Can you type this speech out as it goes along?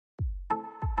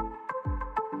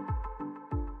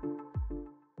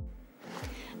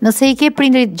Nëse i ke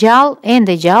prindrit gjallë,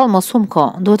 ende gjallë, mos hum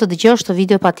kohë, duhet të dëgjosh këtë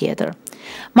video patjetër.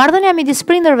 Marrëdhënia midis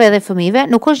prindërve dhe fëmijëve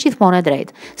nuk është gjithmonë e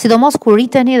drejtë, sidomos kur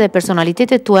rriteni dhe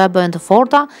personalitetet tuaja bëhen të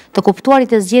forta, të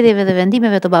kuptuarit e zgjedhjeve dhe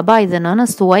vendimeve të babait dhe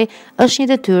nënës tuaj është një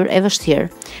detyrë e vështirë.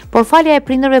 Por falja e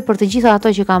prindërve për të gjitha ato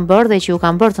që kanë bërë dhe që ju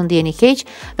kanë bërë të ndjeni keq,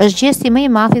 është gjesti më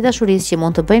i madh i dashurisë që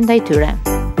mund të bëjmë ndaj tyre.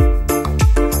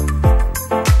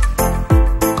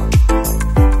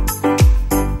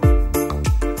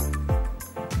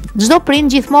 Çdo prind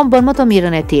gjithmonë bën më të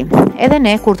mirën e tij. Edhe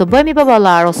ne, kur të bëhemi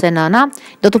baballar ose nëna,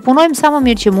 do të punojmë sa më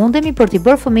mirë që mundemi për t'i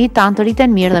bërë fëmijët tanë të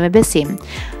rriten mirë dhe me besim.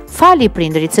 Fali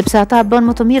prindërit sepse ata bën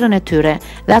më të mirën e tyre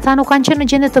dhe ata nuk kanë qenë në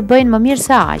gjendje të bëjnë më mirë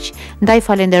se aq. Ndaj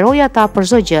falenderoj ata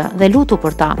për çdo gjë dhe lutu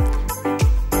për ta.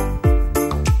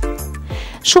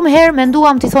 Shumë herë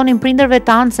menduam t'i thonim prindërve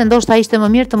tanë se ndoshta ishte më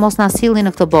mirë të mos na sillnin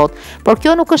në këtë botë, por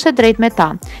kjo nuk është e drejtë me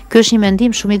ta. Ky është një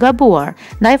mendim shumë i gabuar.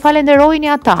 Ndaj falenderojini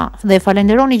ata dhe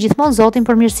falenderoni gjithmonë Zotin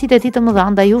për mirësitë e tij të mëdha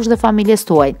ndaj jush dhe familjes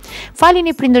tuaj.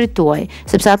 Falini prindërit tuaj,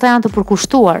 sepse ata janë të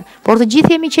përkushtuar, por të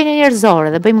gjithë jemi qenie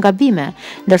njerëzore dhe bëjmë gabime,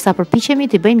 ndërsa përpiqemi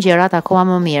t'i bëjmë gjërat akoma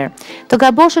më mirë. Të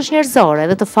gabosh është njerëzore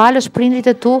dhe të falësh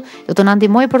prindrit e tu do të na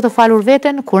ndihmojë për të falur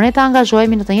veten kur ne të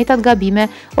angazhohemi në të njëjtat gabime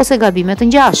ose gabime të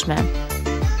ngjashme.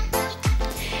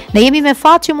 Ne jemi me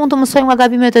fat që mund të mësojmë nga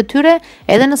gabimet e tyre,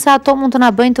 edhe nëse ato mund të na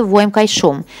bëjnë të vuajmë kaq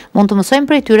shumë. Mund të mësojmë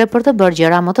prej tyre për të bërë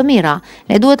gjëra më të mira.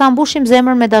 Ne duhet ta mbushim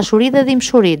zemrën me dashuri dhe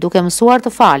dhimbshuri, duke mësuar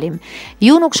të falim.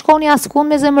 Ju nuk shkoni askund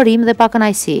me zemërim dhe pa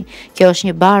kënaqësi. Kjo është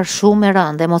një barë shumë e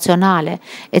rëndë emocionale,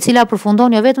 e cila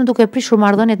përfundon jo vetëm duke prishur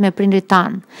marrëdhëniet me prindrit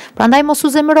tanë. Prandaj mos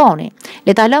u zemëroni.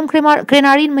 Le ta lëmë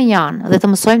krenarin më janë dhe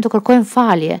të mësojmë të kërkojmë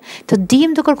falje, të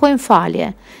dimë të kërkojmë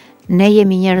falje. Ne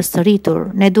jemi njerëz të rritur,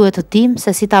 ne duhet të dimë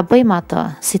se si ta bëjmë atë,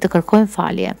 si të kërkojmë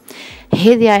falje.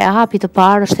 Hedhja e hapit të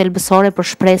parë është thelbësore për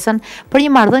shpresën për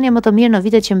një marrëdhënie më të mirë në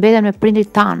vitet që mbeten me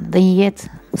prindrit tanë dhe një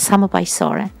jetë sa më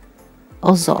paqësore.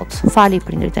 O Zot, fali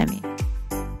prindrit e mi.